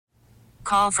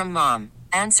call from mom.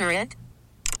 Answer it.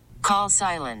 Call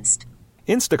silenced.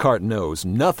 Instacart knows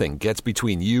nothing gets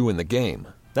between you and the game.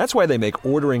 That's why they make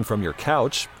ordering from your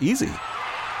couch easy.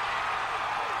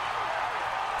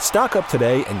 Stock up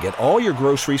today and get all your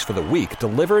groceries for the week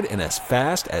delivered in as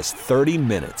fast as 30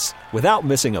 minutes without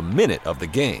missing a minute of the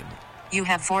game. You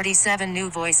have 47 new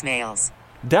voicemails.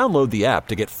 Download the app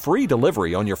to get free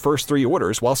delivery on your first 3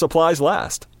 orders while supplies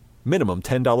last. Minimum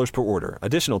 $10 per order.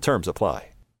 Additional terms apply.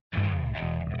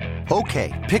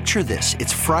 Okay, picture this.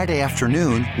 It's Friday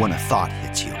afternoon when a thought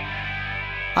hits you.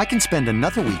 I can spend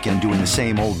another weekend doing the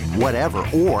same old whatever,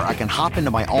 or I can hop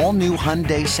into my all-new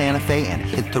Hyundai Santa Fe and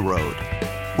hit the road.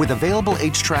 With available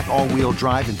H-Track all-wheel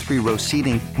drive and 3-row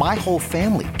seating, my whole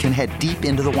family can head deep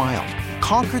into the wild.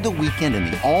 Conquer the weekend in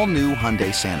the all-new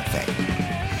Hyundai Santa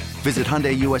Fe. Visit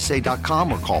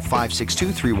HyundaiUSA.com or call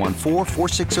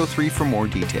 562-314-4603 for more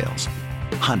details.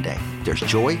 Hyundai, there's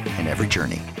joy in every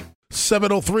journey.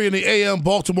 7:03 in the AM,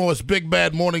 Baltimore's Big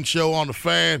Bad Morning Show on the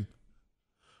Fan.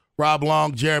 Rob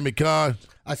Long, Jeremy Kahn.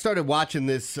 I started watching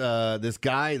this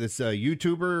guy, this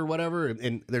YouTuber or whatever,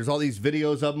 and there's all these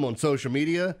videos of him on social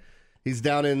media. He's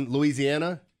down in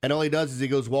Louisiana, and all he does is he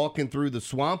goes walking through the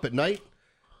swamp at night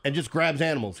and just grabs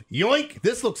animals. Yoink!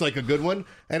 This looks like a good one.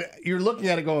 And you're looking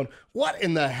at it going, what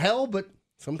in the hell? But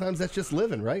sometimes that's just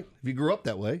living, right? If you grew up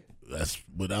that way. That's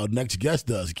what our next guest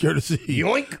does, courtesy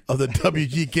Yoink! Of the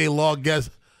WGK Law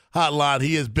Guest Hotline.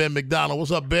 He is Ben McDonald.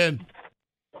 What's up, Ben?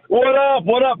 What up?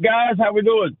 What up, guys? How we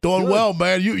doing? Doing well,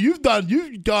 man. You've gone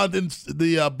in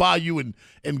the bayou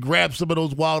and grabbed some of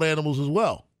those wild animals as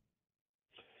well.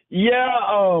 Yeah,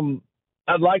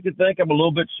 I'd like to think I'm a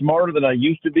little bit smarter than I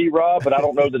used to be, Rob, but I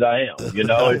don't know that I am. You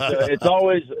know, it's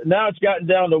always now it's gotten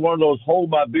down to one of those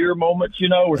hold my beer moments, you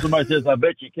know, where somebody says, "I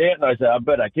bet you can't," and I say, "I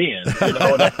bet I can." You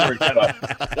know, and that's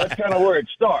kind of where it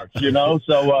starts, you know.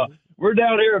 So we're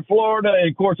down here in Florida, and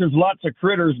of course, there's lots of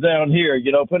critters down here.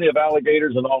 You know, plenty of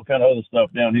alligators and all kind of other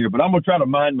stuff down here. But I'm gonna try to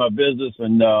mind my business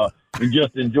and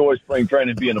just enjoy spring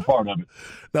training, being a part of it.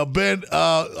 Now, Ben,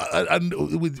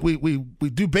 we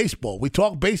do baseball. We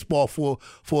talk baseball for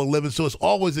a living, so it's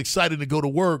always exciting to go to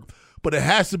work. But it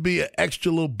has to be an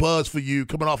extra little buzz for you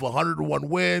coming off 101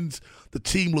 wins. The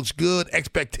team looks good.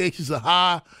 Expectations are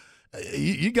high.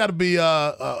 You got to be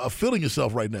feeling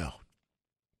yourself right now.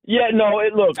 Yeah, no,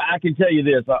 look, I can tell you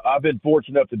this. I've been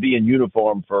fortunate enough to be in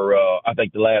uniform for, I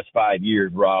think, the last 5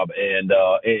 years, Rob, and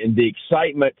the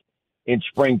excitement in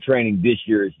spring training this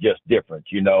year is just different.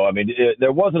 You know, I mean,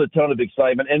 there wasn't a ton of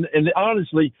excitement. And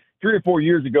honestly, 3 or 4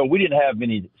 years ago, we didn't have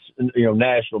many,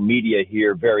 national media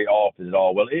here very often at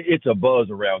all. Well, it's a buzz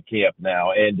around camp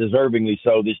now, and deservingly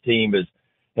so. This team has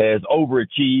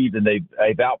overachieved, and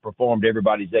they've outperformed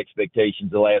everybody's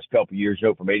expectations the last couple of years,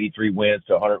 from 83 wins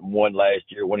to 101 last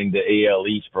year, winning the AL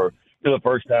East for the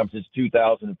first time since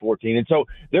 2014. And so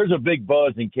there's a big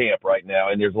buzz in camp right now,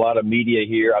 and there's a lot of media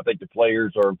here. I think the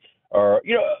players I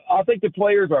think the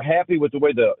players are happy with the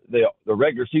way the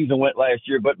regular season went last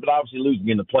year, but obviously losing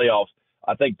in the playoffs,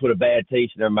 I think, put a bad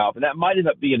taste in their mouth. And that might end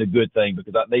up being a good thing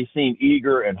because they seem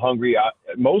eager and hungry.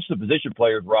 Most of the position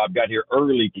players, Rob, got here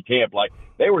early to camp. Like,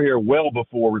 they were here well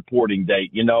before reporting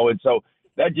date, and so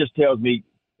that just tells me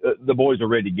the boys are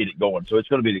ready to get it going. So it's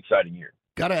going to be an exciting year.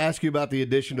 Got to ask you about the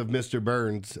addition of Mr.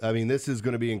 Burns. I mean, this is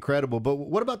going to be incredible. But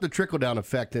what about the trickle-down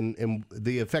effect and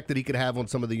the effect that he could have on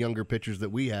some of the younger pitchers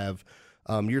that we have?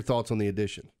 Your thoughts on the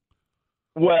addition?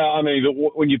 Well, I mean,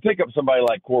 when you pick up somebody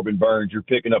like Corbin Burns, you're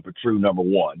picking up a true number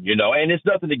one, and it's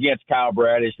nothing against Kyle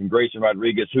Bradish and Grayson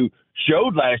Rodriguez, who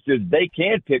showed last year that they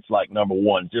can pitch like number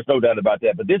ones. There's no doubt about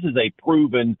that. But this is a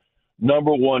proven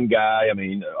number one guy. I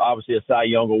mean, obviously a Cy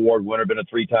Young Award winner, been a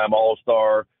 3-time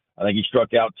All-Star. I think he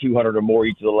struck out 200 or more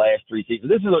each of the last 3 seasons.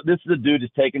 This is a dude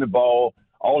that's taking the ball.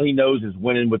 All he knows is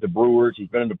winning with the Brewers. He's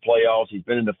been in the playoffs. He's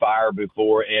been in the fire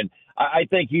before, and I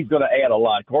think he's going to add a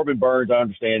lot. Corbin Burns, I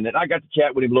understand that. I got to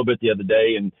chat with him a little bit the other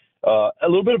day, and a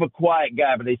little bit of a quiet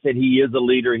guy, but they said he is a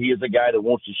leader. He is a guy that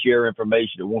wants to share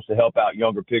information, that wants to help out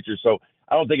younger pitchers. So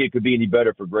I don't think it could be any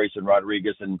better for Grayson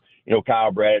Rodriguez and,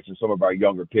 Kyle Bradish and some of our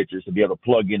younger pitchers to be able to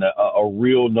plug in a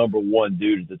real number one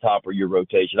dude at the top of your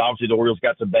rotation. Obviously, the Orioles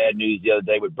got some bad news the other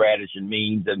day with Bradish and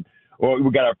Means, and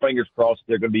we got our fingers crossed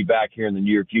they're going to be back here in the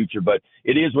near future. But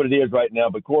it is what it is right now.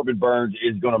 But Corbin Burns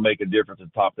is going to make a difference at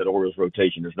the top of that Orioles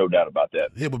rotation. There's no doubt about that.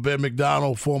 Yeah, but Ben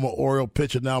McDonald, former Oriole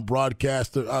pitcher, now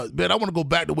broadcaster. Ben, I want to go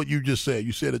back to what you just said.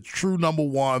 You said a true number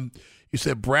one. You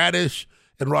said Bradish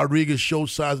and Rodriguez showed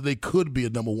signs that they could be a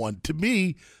number one. To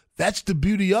me, that's the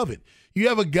beauty of it. You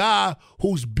have a guy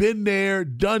who's been there,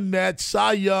 done that,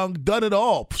 Cy Young, done it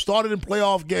all, started in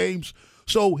playoff games.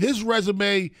 So his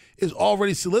resume is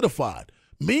already solidified.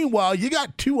 Meanwhile, you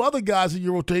got two other guys in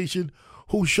your rotation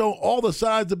who show all the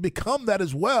signs to become that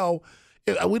as well.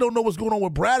 We don't know what's going on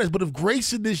with Bradish, but if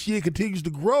Grayson this year continues to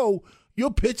grow,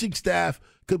 your pitching staff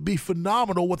could be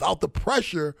phenomenal without the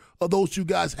pressure of those two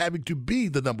guys having to be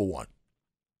the number one.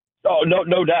 Oh,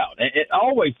 no doubt. And I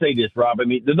always say this, Rob. I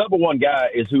mean, the number one guy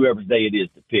is whoever's day it is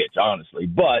to pitch, honestly.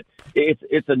 But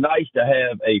it's a nice to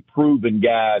have a proven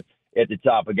guy at the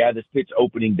top, a guy that's pitched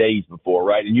opening days before,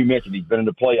 right? And you mentioned he's been in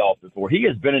the playoffs before. He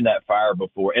has been in that fire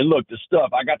before. And look, the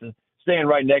stuff, I got to stand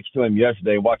right next to him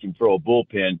yesterday and watch him throw a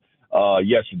bullpen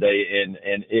yesterday,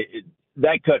 and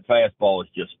that cut fastball is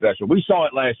just special. We saw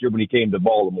it last year when he came to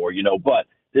Baltimore, but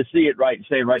to see it right and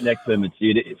stand right next to him and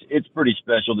see it, it's pretty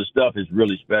special. The stuff is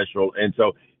really special. And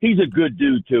so he's a good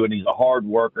dude, too, and he's a hard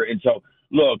worker. And so,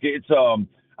 look, it's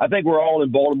I think we're all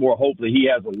in Baltimore. Hopefully he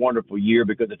has a wonderful year,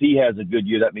 because if he has a good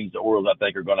year, that means the Orioles, I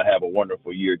think, are going to have a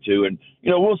wonderful year, too. And,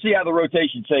 we'll see how the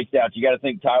rotation shakes out. You got to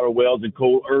think Tyler Wells and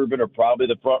Cole Irvin are probably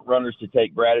the front runners to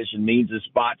take Bradish and Means'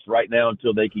 spots right now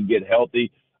until they can get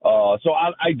healthy. So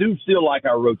I do feel like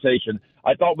our rotation.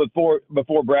 I thought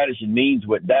before Bradish and Means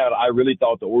went down, I really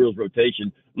thought the Orioles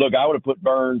rotation. Look, I would have put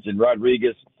Burns and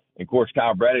Rodriguez and, of course,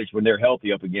 Kyle Bradish when they're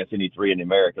healthy up against any three in the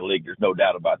American League. There's no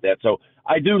doubt about that. So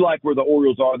I do like where the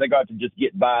Orioles are. They got to just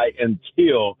get by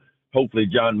until hopefully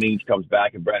John Means comes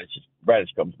back and Bradish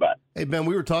comes back. Hey, Ben,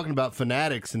 we were talking about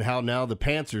fanatics and how now the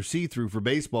pants are see-through for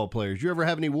baseball players. You ever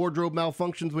have any wardrobe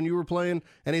malfunctions when you were playing?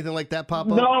 Anything like that pop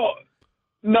up?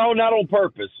 No, not on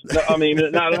purpose. No, I mean,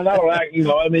 not on act.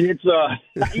 I mean, it's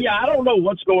I don't know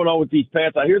what's going on with these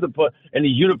pants. I hear and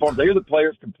these uniforms. I hear the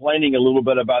players complaining a little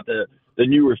bit about the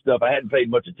newer stuff. I hadn't paid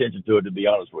much attention to it, to be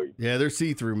honest with you. Yeah, they're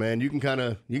see through, man. You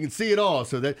can see it all.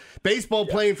 So that baseball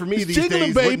playing for me it's these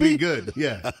days wouldn't be good.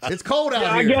 Yeah, it's cold out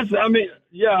here.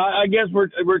 I guess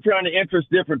we're trying to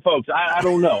interest different folks. I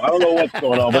don't know. I don't know what's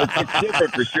going on, but it's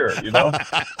different for sure.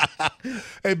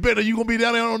 Hey, Ben, are you gonna be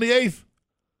down there on the 8th?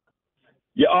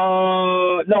 Yeah,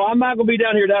 no, I'm not going to be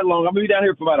down here that long. I'm going to be down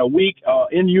here for about a week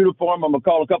in uniform. I'm going to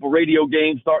call a couple radio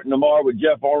games starting tomorrow with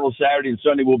Jeff Arnold. Saturday and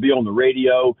Sunday we'll be on the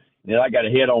radio. And I got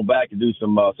to head on back and do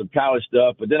some college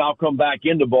stuff. But then I'll come back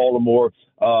into Baltimore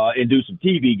and do some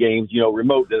TV games,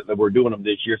 remote that we're doing them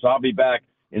this year. So I'll be back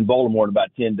in Baltimore in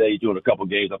about 10 days doing a couple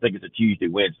games. I think it's a Tuesday,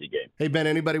 Wednesday game. Hey, Ben,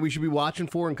 anybody we should be watching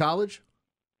for in college?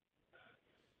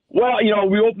 Well,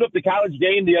 we opened up the college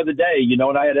game the other day,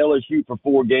 and I had LSU for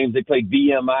 4 games. They played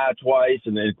VMI twice,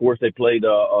 and then, of course, they played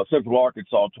Central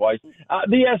Arkansas twice.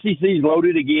 The SEC's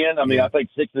loaded again. I mean, I think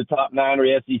 6 of the top 9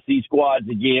 are SEC squads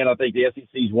again. I think the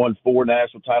SEC's won 4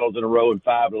 national titles in a row and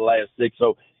 5 of the last 6.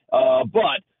 So,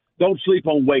 but don't sleep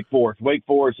on Wake Forest. Wake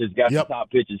Forest has got the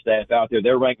top pitching staff out there.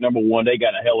 They're ranked number 1. They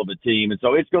got a hell of a team. And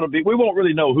so it's going to be – we won't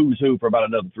really know who's who for about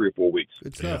another 3 or 4 weeks.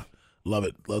 Good stuff. Yeah. Love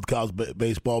it. Love college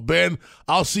baseball. Ben,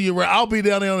 I'll see you around. I'll be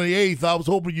down there on the 8th. I was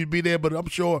hoping you'd be there, but I'm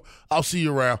sure I'll see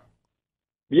you around.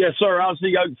 Yes, sir. I'll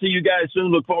see you guys soon.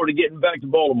 Look forward to getting back to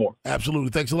Baltimore. Absolutely.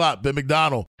 Thanks a lot, Ben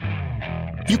McDonald.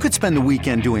 You could spend the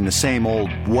weekend doing the same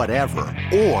old whatever,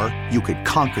 or you could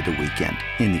conquer the weekend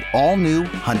in the all-new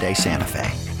Hyundai Santa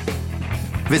Fe.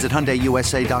 Visit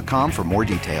HyundaiUSA.com for more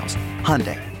details.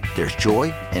 Hyundai, there's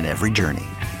joy in every journey.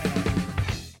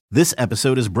 This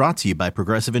episode is brought to you by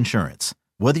Progressive Insurance.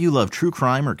 Whether you love true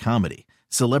crime or comedy,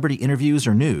 celebrity interviews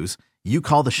or news, you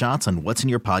call the shots on what's in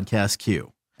your podcast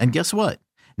queue. And guess what?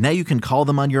 Now you can call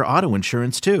them on your auto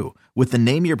insurance too with the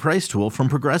Name Your Price tool from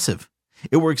Progressive.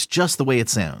 It works just the way it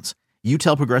sounds. You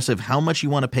tell Progressive how much you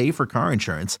want to pay for car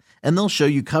insurance, and they'll show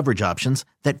you coverage options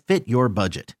that fit your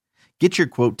budget. Get your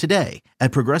quote today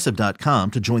at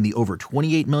Progressive.com to join the over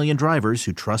 28 million drivers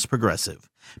who trust Progressive.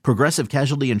 Progressive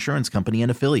Casualty Insurance Company and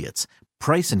Affiliates.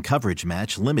 Price and coverage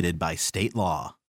match limited by state law.